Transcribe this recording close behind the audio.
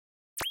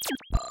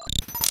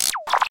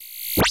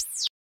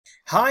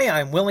Hi,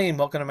 I'm Willie and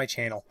welcome to my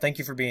channel. Thank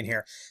you for being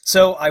here.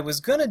 So I was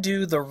going to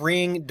do the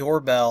Ring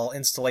doorbell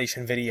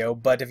installation video,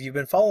 but if you've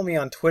been following me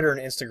on Twitter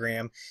and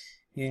Instagram,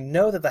 you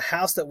know that the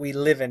house that we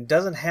live in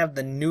doesn't have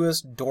the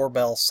newest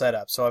doorbell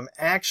setup. So I'm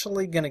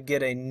actually going to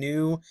get a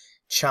new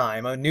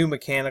chime, a new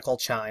mechanical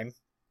chime.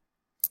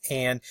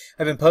 And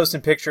I've been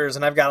posting pictures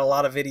and I've got a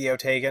lot of video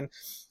taken.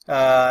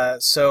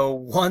 So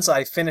once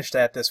I finish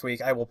that this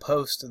week, I will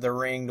post the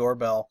Ring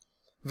doorbell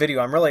video.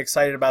 I'm really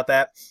excited about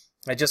that.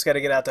 I just got to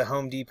get out to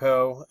Home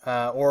Depot,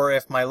 or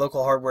if my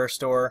local hardware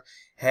store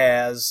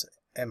has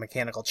a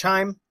mechanical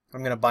chime, I'm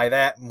going to buy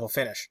that and we'll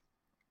finish.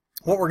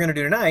 What we're going to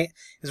do tonight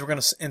is we're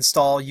going to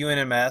install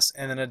UNMS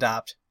and then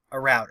adopt a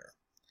router.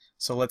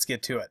 So let's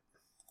get to it.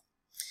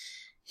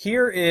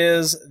 Here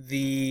is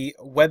the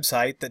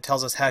website that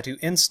tells us how to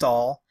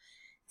install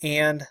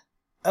and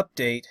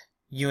update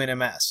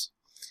UNMS.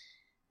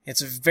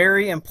 It's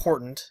very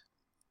important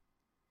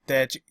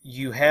that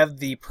you have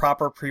the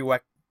proper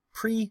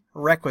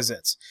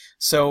prerequisites.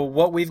 So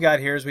what we've got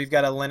here is we've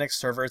got a Linux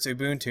server. It's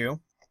Ubuntu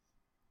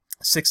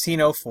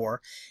 16.04.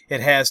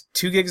 It has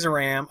 2 gigs of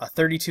RAM, a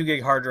 32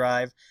 gig hard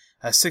drive,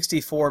 a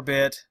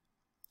 64-bit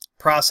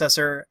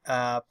processor.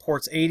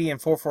 Ports 80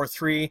 and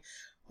 443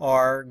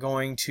 are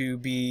going to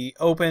be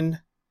opened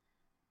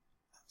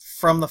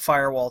from the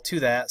firewall to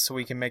that so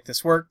we can make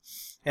this work.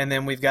 And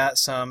then we've got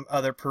some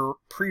other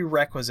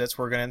prerequisites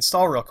we're going to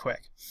install real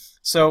quick.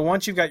 So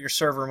once you've got your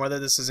server, and whether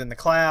this is in the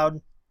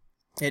cloud,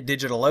 at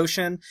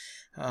DigitalOcean,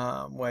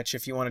 which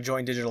if you want to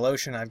join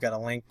DigitalOcean, I've got a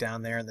link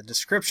down there in the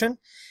description,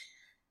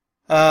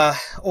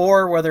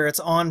 or whether it's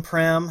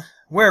on-prem,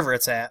 wherever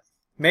it's at,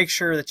 make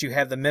sure that you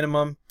have the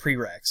minimum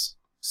prereqs.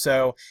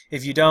 So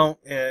if you don't,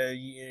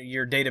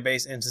 your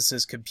database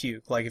instances could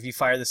puke. Like if you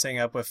fire this thing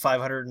up with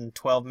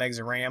 512 megs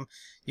of RAM,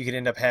 you could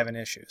end up having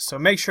issues. So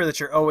make sure that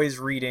you're always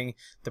reading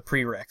the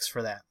prereqs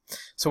for that.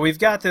 So we've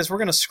got this. We're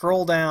going to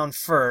scroll down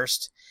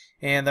first.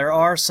 And there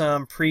are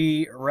some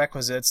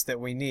prerequisites that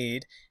we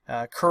need,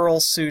 curl,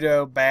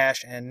 sudo,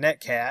 bash, and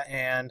netcat,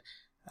 and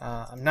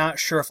I'm not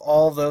sure if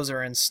all of those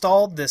are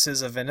installed. This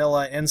is a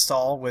vanilla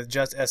install with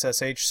just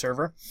SSH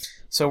server.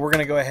 So we're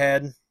going to go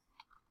ahead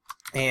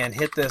and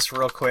hit this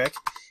real quick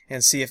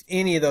and see if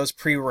any of those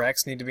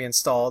prereqs need to be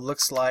installed.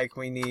 Looks like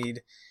we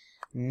need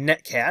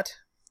netcat.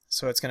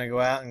 So it's going to go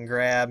out and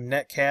grab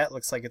netcat.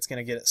 Looks like it's going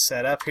to get it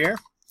set up here.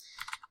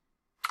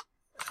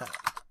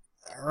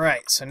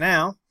 Alright, so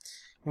now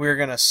we're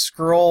going to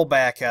scroll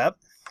back up,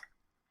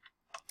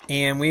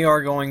 and we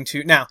are going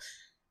to, now,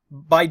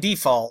 by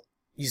default,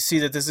 you see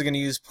that this is going to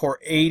use port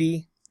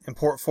 80 and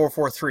port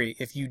 443.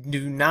 If you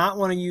do not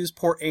want to use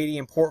port 80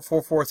 and port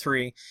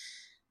 443,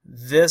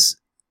 this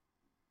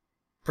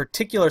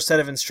particular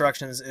set of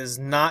instructions is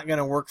not going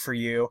to work for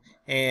you,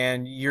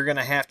 and you're going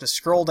to have to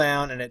scroll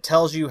down, and it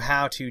tells you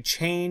how to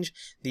change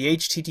the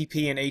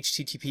HTTP and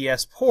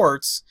HTTPS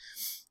ports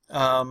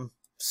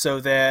so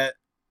that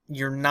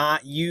you're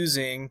not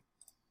using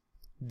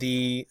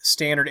the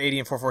standard 80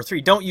 and 443.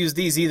 Don't use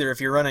these either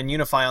if you're running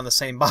Unify on the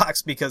same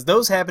box, because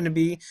those happen to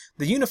be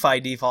the Unify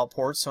default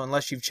ports. So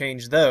unless you've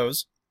changed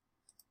those,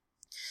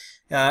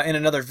 in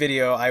another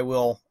video I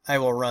will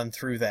run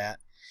through that.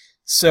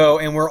 So,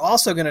 and we're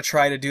also going to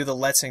try to do the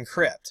Let's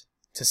Encrypt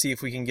to see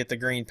if we can get the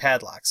green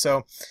padlock.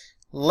 So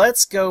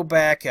let's go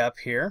back up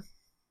here,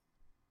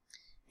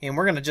 and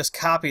we're going to just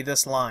copy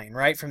this line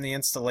right from the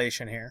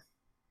installation here.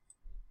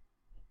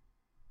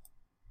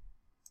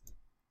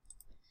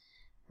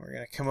 We're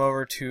going to come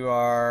over to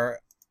our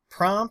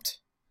prompt,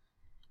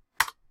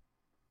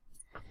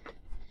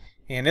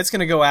 and it's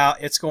going to go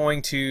out. It's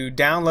going to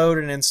download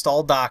and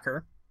install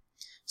Docker,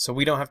 so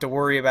we don't have to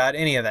worry about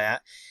any of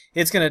that.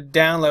 It's going to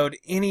download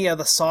any of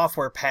the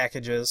software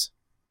packages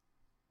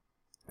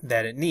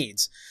that it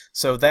needs.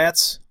 So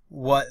that's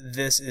what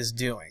this is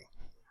doing.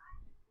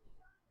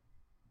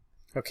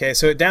 Okay,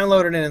 so it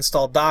downloaded and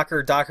installed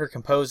Docker, Docker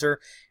Composer,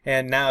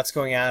 and now it's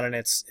going out and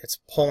it's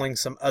pulling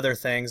some other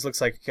things.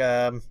 Looks like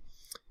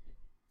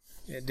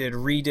it did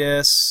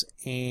Redis,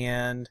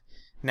 and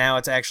now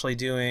it's actually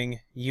doing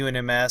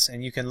UNMS,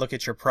 and you can look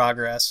at your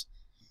progress.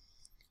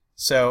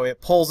 So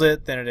it pulls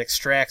it, then it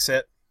extracts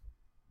it,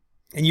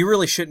 and you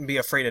really shouldn't be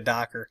afraid of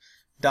Docker.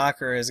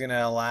 Docker is going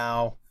to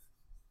allow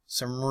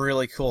some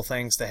really cool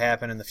things to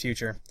happen in the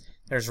future.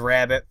 There's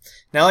Rabbit.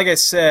 Now, like I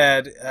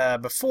said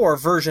before,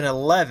 version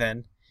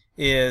 11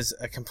 is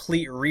a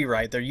complete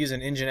rewrite. They're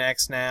using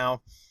Nginx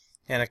now,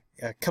 and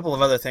a couple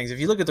of other things. If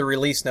you look at the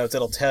release notes,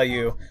 it'll tell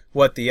you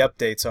what the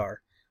updates are.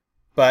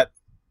 But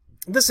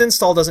this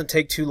install doesn't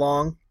take too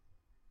long.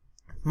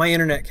 My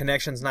internet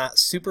connection's not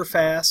super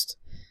fast,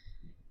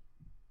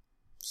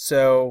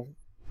 so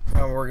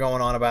we're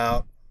going on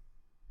about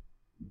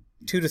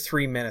 2 to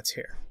 3 minutes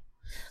here.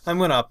 I'm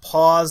going to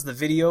pause the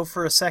video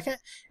for a second,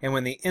 and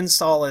when the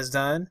install is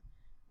done,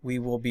 we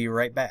will be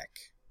right back.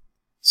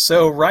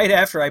 So right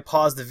after I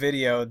pause the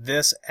video,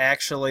 this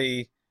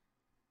actually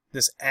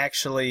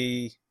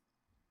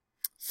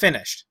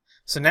finished.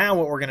 So now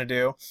what we're going to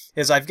do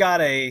is I've got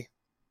a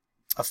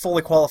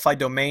fully qualified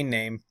domain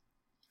name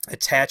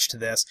attached to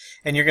this,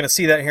 and you're going to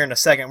see that here in a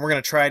second. We're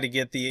going to try to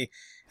get the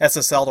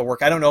SSL to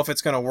work. I don't know if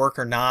it's going to work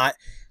or not.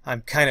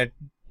 I'm kind of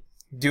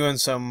doing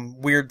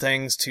some weird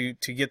things to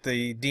get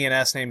the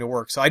DNS name to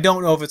work, so I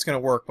don't know if it's going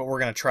to work, but we're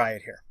going to try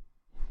it here.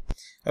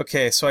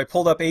 Okay, so I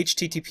pulled up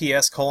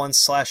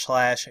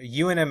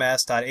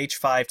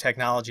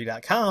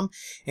https://unms.h5technology.com,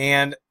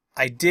 and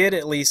I did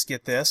at least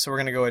get this, so we're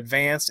going to go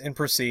advanced and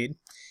proceed,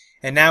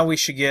 and now we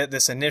should get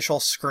this initial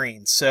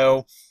screen.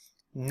 So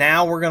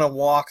now we're going to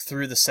walk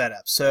through the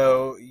setup.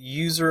 So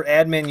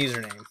admin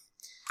username,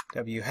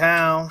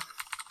 whow,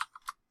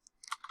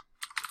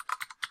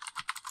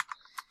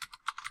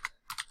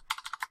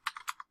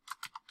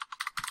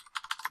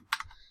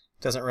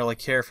 doesn't really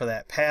care for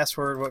that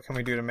password. What can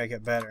we do to make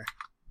it better?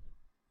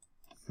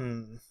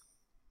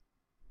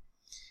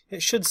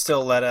 It should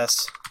still let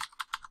us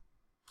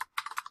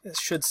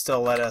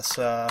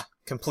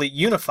complete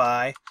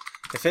Unify.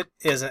 If it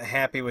isn't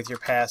happy with your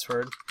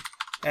password,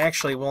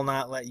 actually will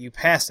not let you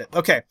pass it.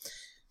 Okay,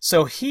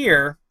 so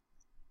here,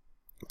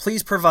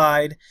 please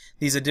provide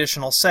these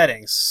additional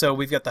settings. So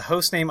we've got the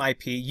hostname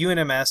IP,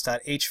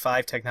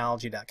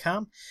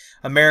 unms.h5technology.com,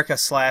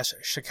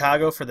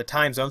 America/Chicago for the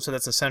time zone, so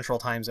that's a central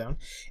time zone.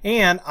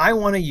 And I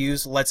want to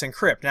use Let's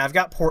Encrypt. Now I've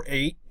got port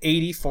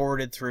 80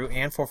 forwarded through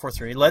and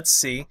 443. Let's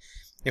see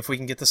if we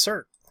can get the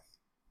cert.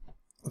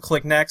 We'll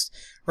click Next.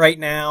 Right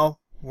now,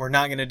 we're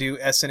not going to do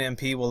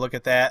SNMP. We'll look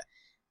at that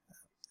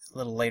a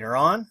little later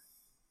on.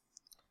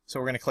 So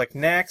we're going to click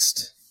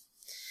Next.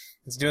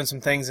 It's doing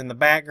some things in the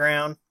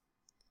background.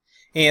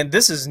 And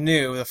this is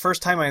new. The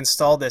first time I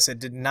installed this, it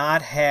did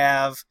not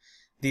have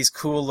these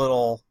cool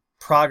little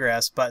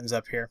progress buttons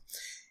up here.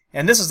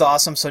 And this is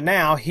awesome. So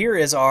now here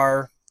is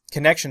our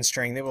connection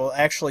string that we'll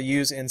actually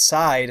use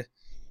inside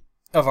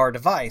of our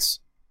device.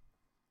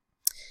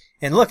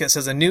 And look, it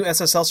says a new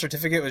SSL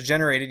certificate was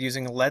generated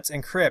using Let's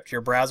Encrypt.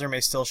 Your browser may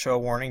still show a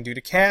warning due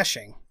to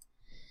caching.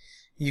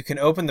 You can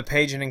open the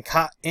page in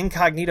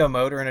incognito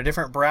mode or in a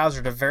different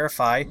browser to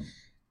verify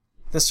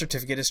the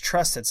certificate is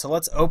trusted. So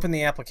let's open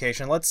the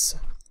application. Let's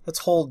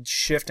hold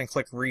Shift and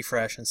click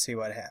refresh and see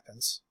what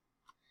happens.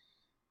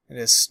 It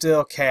is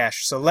still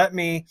cached. So let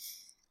me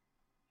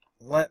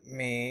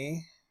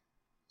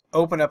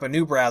open up a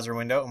new browser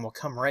window and we'll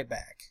come right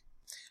back.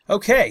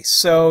 Okay,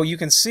 so you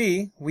can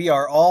see we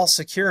are all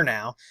secure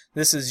now.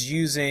 This is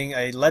using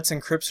a Let's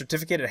Encrypt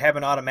certificate. It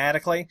happened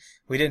automatically.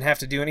 We didn't have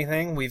to do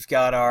anything. We've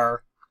got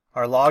our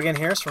login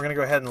here, so we're going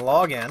to go ahead and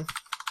log in.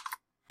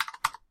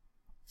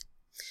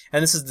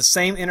 And this is the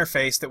same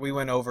interface that we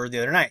went over the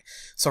other night.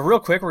 So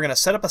real quick, we're going to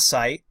set up a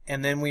site,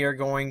 and then we are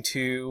going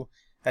to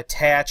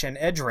attach an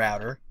edge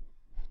router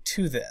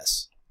to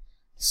this.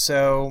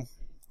 So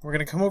we're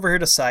going to come over here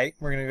to Site.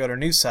 We're going to go to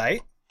New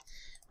Site.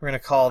 We're going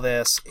to call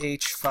this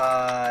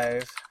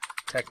H5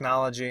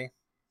 Technology.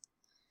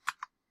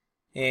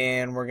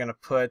 And we're going to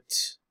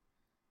put,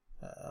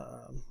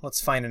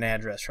 let's find an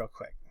address real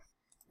quick.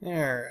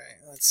 Alright,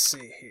 let's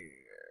see here.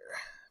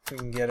 If we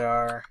can get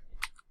our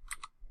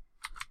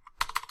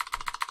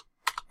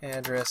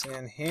address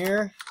in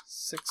here,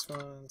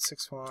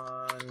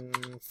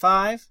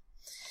 61615,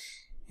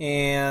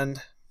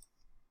 and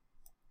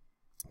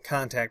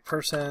contact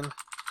person,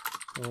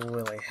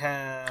 Willie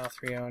Howe,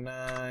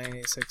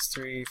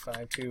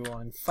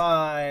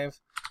 309-863-5215,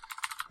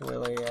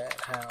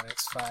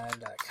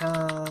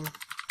 willie@howex5.com.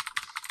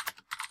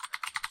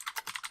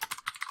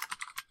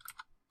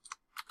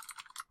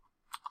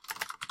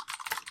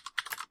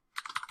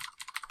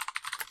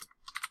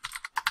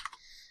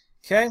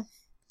 Okay,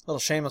 little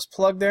shameless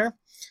plug there.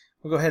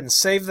 We'll go ahead and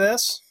save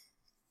this.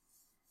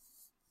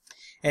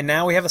 And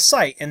now we have a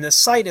site, and this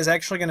site is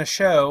actually going to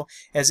show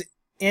as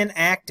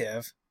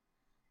inactive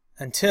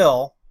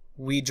until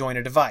we join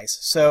a device.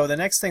 So the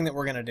next thing that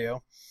we're going to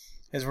do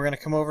is we're going to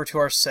come over to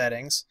our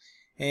settings,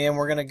 and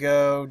we're going to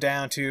go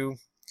down to,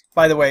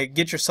 by the way,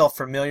 get yourself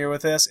familiar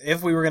with this.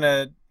 If we were going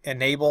to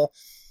enable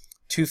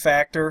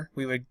two-factor,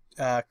 we would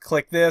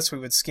click this, we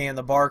would scan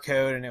the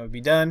barcode, and it would be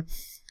done.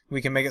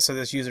 We can make it so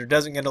this user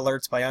doesn't get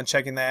alerts by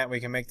unchecking that. We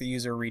can make the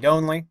user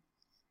read-only.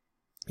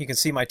 You can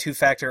see my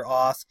two-factor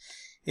auth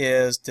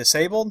is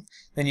disabled.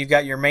 Then you've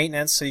got your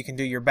maintenance, so you can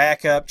do your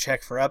backup,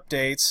 check for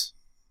updates,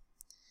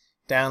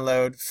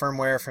 download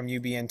firmware from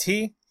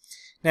Ubuntu.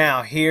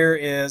 Now, here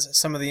is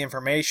some of the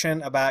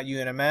information about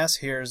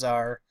UNMS. Here's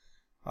our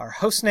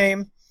host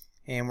name,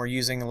 and we're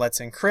using Let's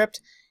Encrypt.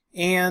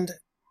 And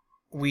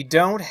we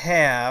don't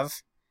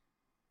have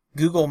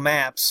Google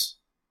Maps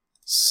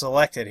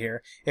selected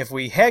here. If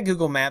we had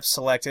Google Maps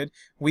selected,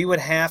 we would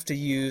have to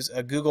use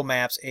a Google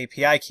Maps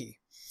API key.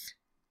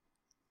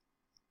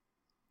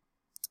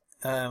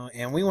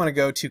 And we want to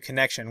go to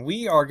connection.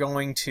 We are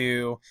going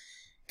to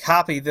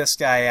copy this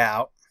guy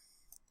out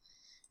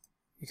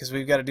because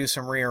we've got to do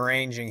some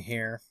rearranging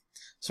here.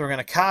 So we're going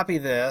to copy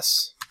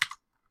this.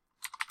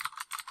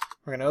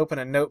 We're going to open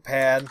a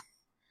notepad.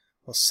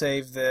 We'll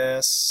save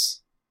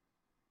this.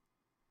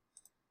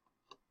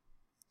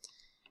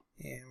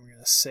 And we're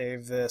going to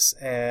save this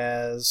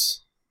as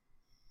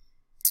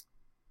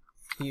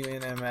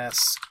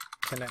UNMS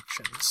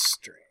connection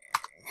string.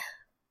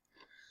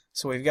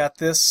 So we've got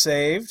this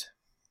saved.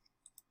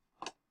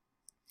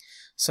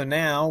 So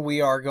now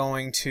we are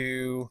going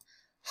to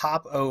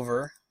hop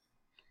over.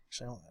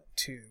 Actually, I want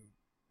to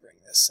bring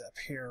this up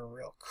here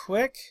real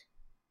quick.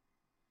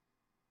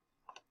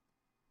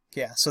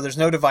 Yeah, so there's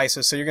no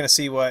devices, so you're going to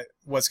see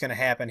what's going to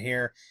happen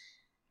here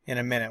in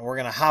a minute. We're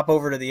going to hop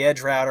over to the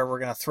edge router. We're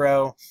going to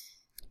throw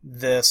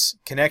this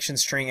connection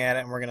string at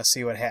it, and we're going to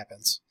see what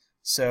happens.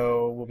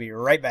 So we'll be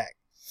right back.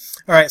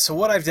 All right, so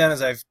what I've done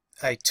is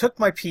I took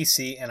my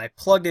PC and I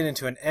plugged it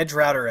into an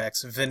EdgeRouter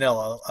X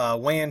vanilla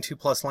WAN 2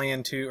 plus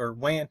LAN 2 or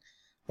WAN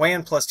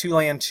plus 2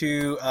 LAN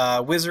 2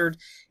 wizard,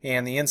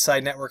 and the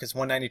inside network is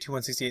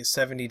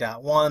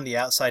 192.168.70.1. The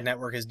outside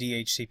network is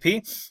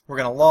DHCP. We're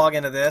going to log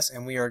into this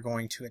and we are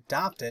going to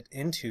adopt it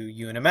into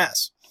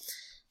UNMS.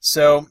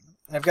 So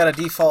I've got a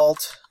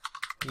default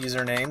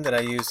username that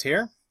I used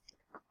here.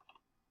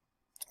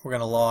 We're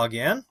going to log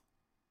in.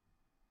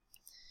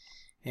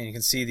 And you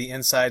can see the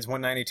inside is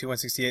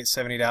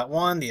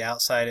 192.168.70.1. The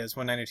outside is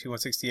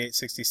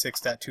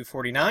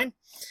 192.168.66.249.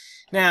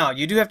 Now,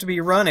 you do have to be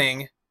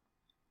running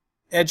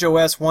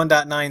EdgeOS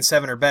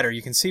 1.97 or better.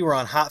 You can see we're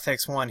on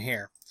hotfix 1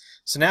 here.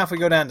 So now if we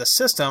go down to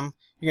System,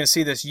 you're going to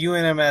see this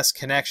UNMS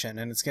connection,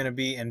 and it's going to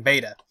be in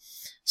beta.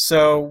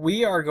 So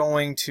we are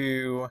going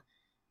to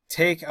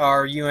take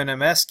our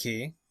UNMS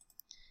key,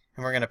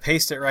 and we're going to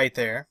paste it right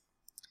there,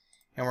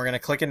 and we're going to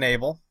click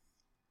Enable.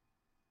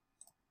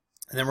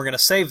 And then we're going to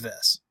save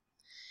this.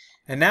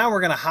 And now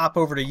we're going to hop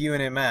over to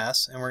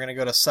UNMS, and we're going to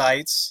go to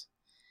Sites,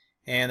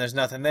 and there's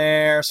nothing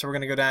there, so we're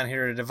going to go down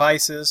here to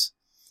Devices,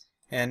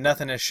 and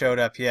nothing has showed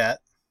up yet.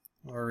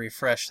 We'll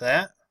refresh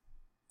that.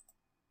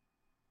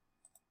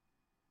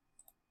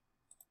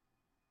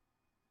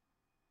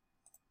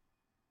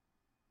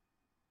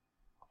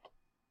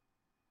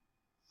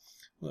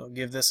 We'll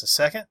give this a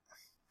second.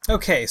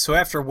 Okay, so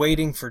after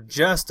waiting for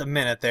just a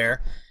minute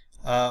there,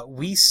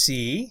 we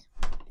see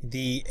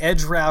the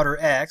EdgeRouter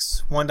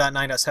X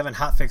 1.9.7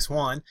 hotfix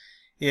 1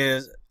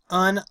 is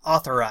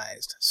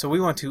unauthorized. So we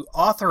want to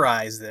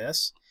authorize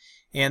this,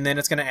 and then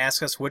it's going to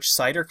ask us which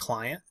site or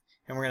client,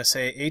 and we're going to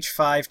say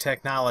H5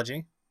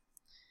 Technology,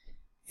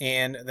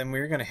 and then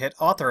we're going to hit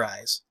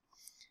Authorize.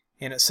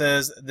 And it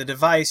says the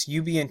device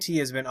Ubuntu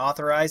has been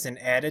authorized and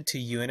added to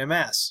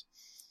UNMS.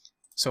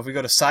 So if we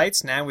go to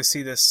Sites, now we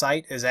see this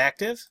site is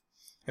active.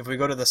 If we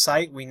go to the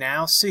site, we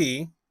now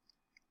see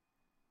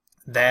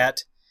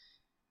that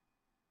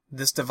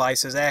this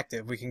device is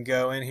active. We can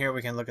go in here,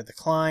 we can look at the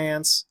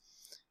clients.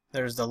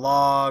 There's the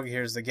log,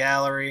 here's the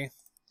gallery.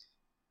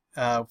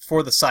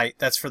 For the site,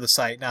 that's for the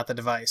site, not the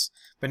device.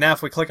 But now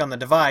if we click on the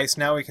device,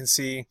 now we can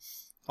see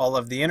all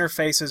of the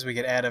interfaces. We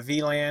could add a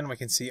VLAN, we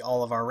can see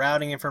all of our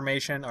routing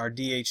information, our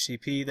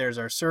DHCP, there's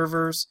our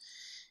servers.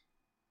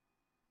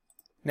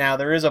 Now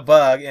there is a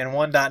bug in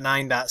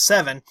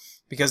 1.9.7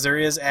 because there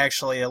is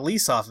actually a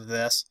lease off of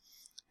this,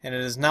 and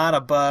it is not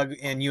a bug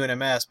in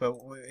UNMS, but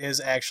is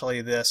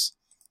actually this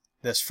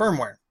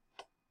firmware.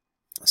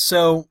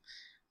 So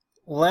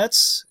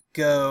let's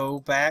go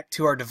back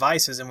to our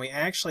devices, and we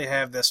actually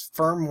have this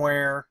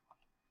firmware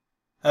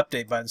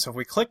update button. So if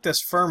we click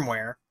this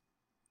firmware,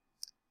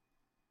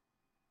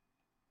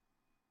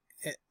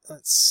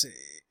 let's see,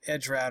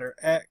 EdgeRouter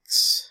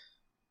X,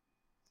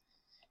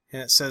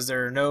 and it says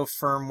there are no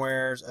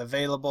firmwares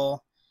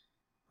available.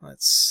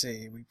 Let's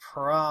see, we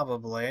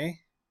probably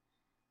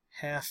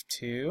have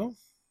to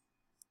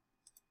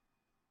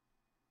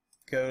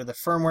go to the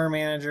firmware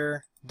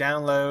manager,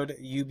 download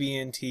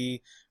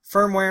Ubuntu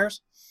firmwares.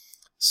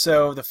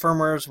 So the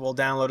firmwares will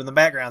download in the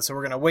background. So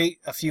we're going to wait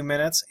a few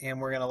minutes, and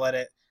we're going to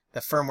let the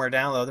firmware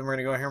download. Then we're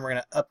going to go here and we're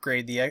going to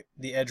upgrade the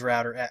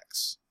EdgeRouter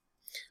X.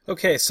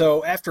 Okay,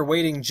 so after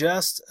waiting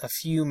just a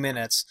few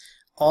minutes,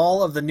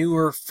 all of the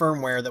newer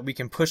firmware that we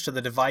can push to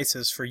the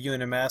devices for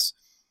UNMS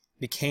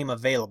became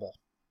available.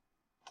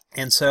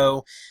 And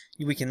so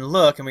we can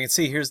look and we can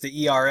see here's the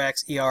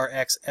ERX,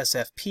 ERX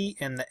SFP,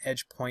 and the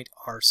EdgePoint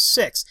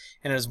R6,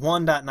 and it is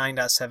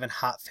 1.9.7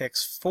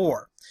 hotfix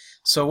 4.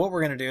 So what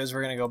we're going to do is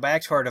we're going to go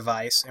back to our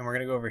device, and we're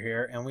going to go over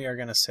here, and we are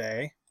going to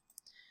say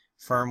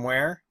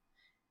firmware,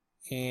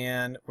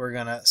 and we're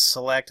going to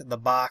select the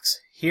box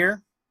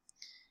here,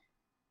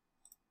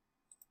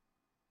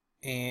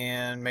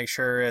 and make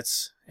sure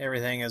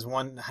everything is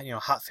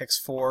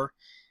hotfix 4,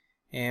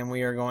 and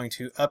we are going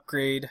to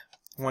upgrade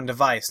one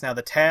device. Now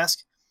the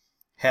task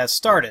has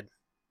started,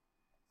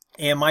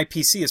 and my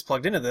PC is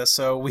plugged into this,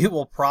 so we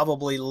will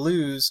probably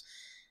lose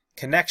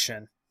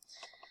connection.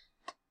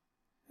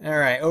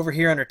 Alright, over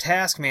here under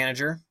Task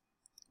Manager,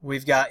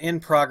 we've got in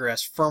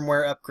progress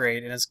firmware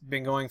upgrade, and it's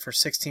been going for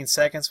 16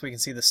 seconds. We can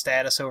see the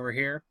status over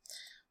here.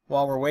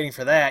 While we're waiting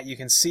for that, you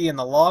can see in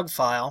the log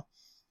file,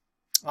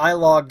 I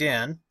logged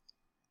in,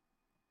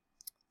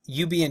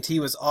 Ubuntu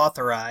was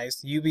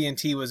authorized,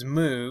 Ubuntu was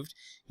moved,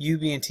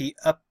 Ubuntu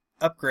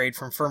upgrade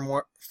from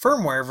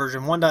firmware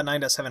version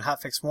 1.9.7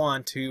 hotfix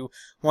 1 to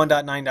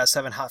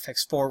 1.9.7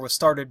 hotfix 4 was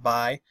started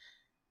by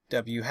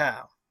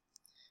whow.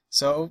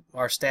 So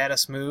our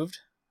status moved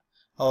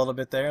a little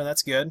bit there.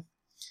 That's good.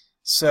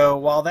 So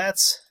while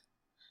that's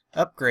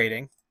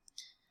upgrading,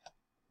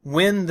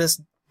 when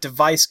this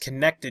device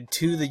connected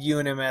to the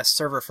UNMS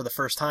server for the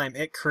first time,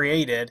 it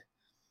created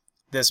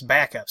this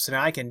backup. So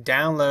now I can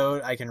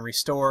download, I can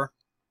restore,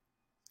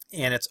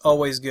 and it's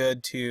always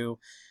good to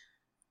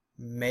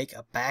make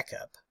a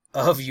backup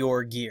of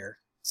your gear.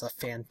 It's a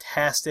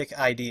fantastic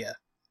idea.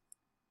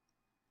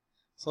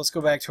 So let's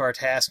go back to our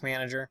task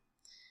manager,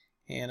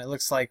 and it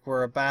looks like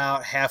we're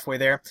about halfway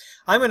there.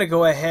 I'm going to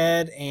go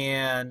ahead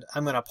and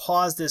I'm going to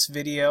pause this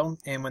video,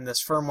 and when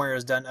this firmware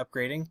is done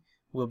upgrading,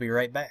 we'll be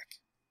right back.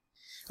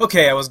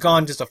 Okay, I was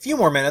gone just a few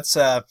more minutes.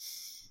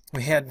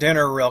 We had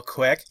dinner real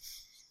quick.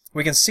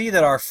 We can see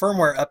that our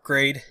firmware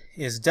upgrade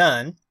is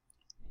done.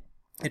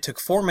 It took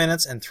 4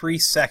 minutes and 3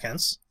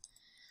 seconds.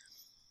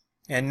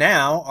 And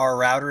now our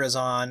router is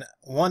on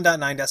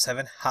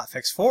 1.9.7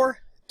 hotfix 4.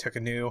 Took a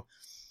new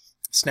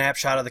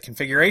snapshot of the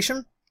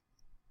configuration.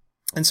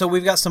 And so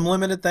we've got some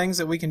limited things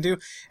that we can do.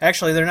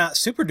 Actually, they're not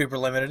super duper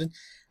limited.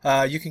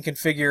 You can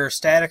configure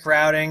static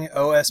routing,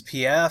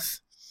 OSPF.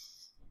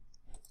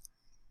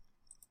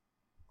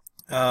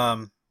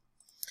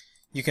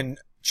 You can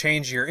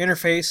change your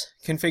interface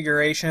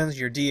configurations,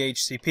 your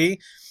DHCP.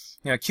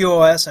 You know,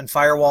 QoS and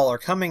firewall are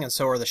coming, and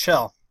so are the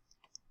shell.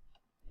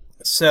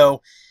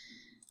 So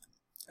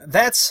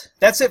that's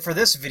it for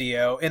this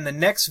video. In the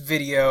next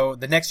video,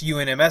 the next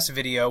UNMS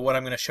video, what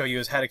I'm going to show you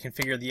is how to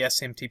configure the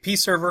SMTP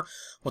server.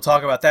 We'll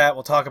talk about that.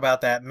 We'll talk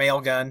about that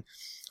Mailgun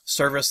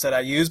service that I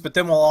use, but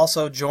then we'll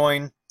also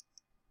join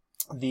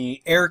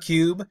the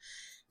AirCube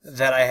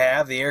that I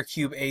have, the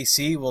AirCube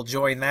AC. We'll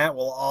join that.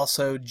 We'll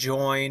also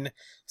join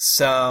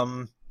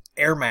some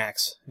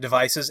AirMax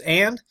devices,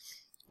 and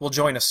we'll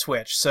join a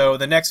switch. So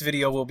the next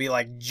video will be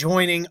like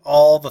joining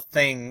all the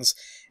things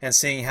and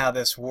seeing how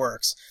this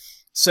works.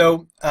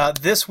 So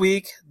this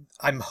week,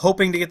 I'm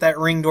hoping to get that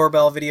Ring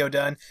doorbell video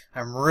done.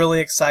 I'm really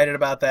excited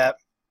about that.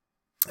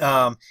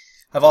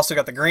 I've also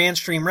got the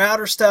Grandstream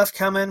router stuff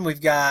coming.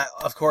 We've got,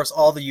 of course,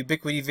 all the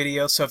Ubiquiti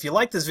videos. So if you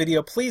like this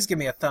video, please give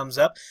me a thumbs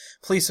up.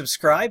 Please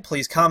subscribe.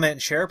 Please comment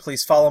and share.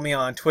 Please follow me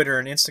on Twitter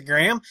and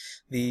Instagram.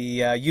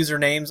 The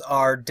usernames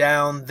are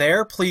down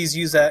there. Please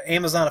use the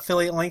Amazon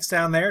affiliate links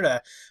down there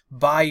to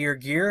buy your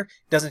gear.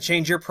 Doesn't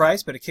change your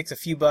price, but it kicks a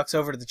few bucks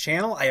over to the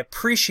channel. I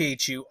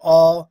appreciate you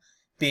all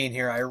being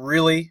here. I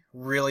really,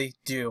 really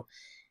do.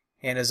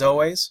 And as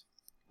always,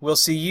 we'll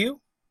see you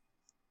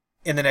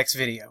in the next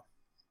video.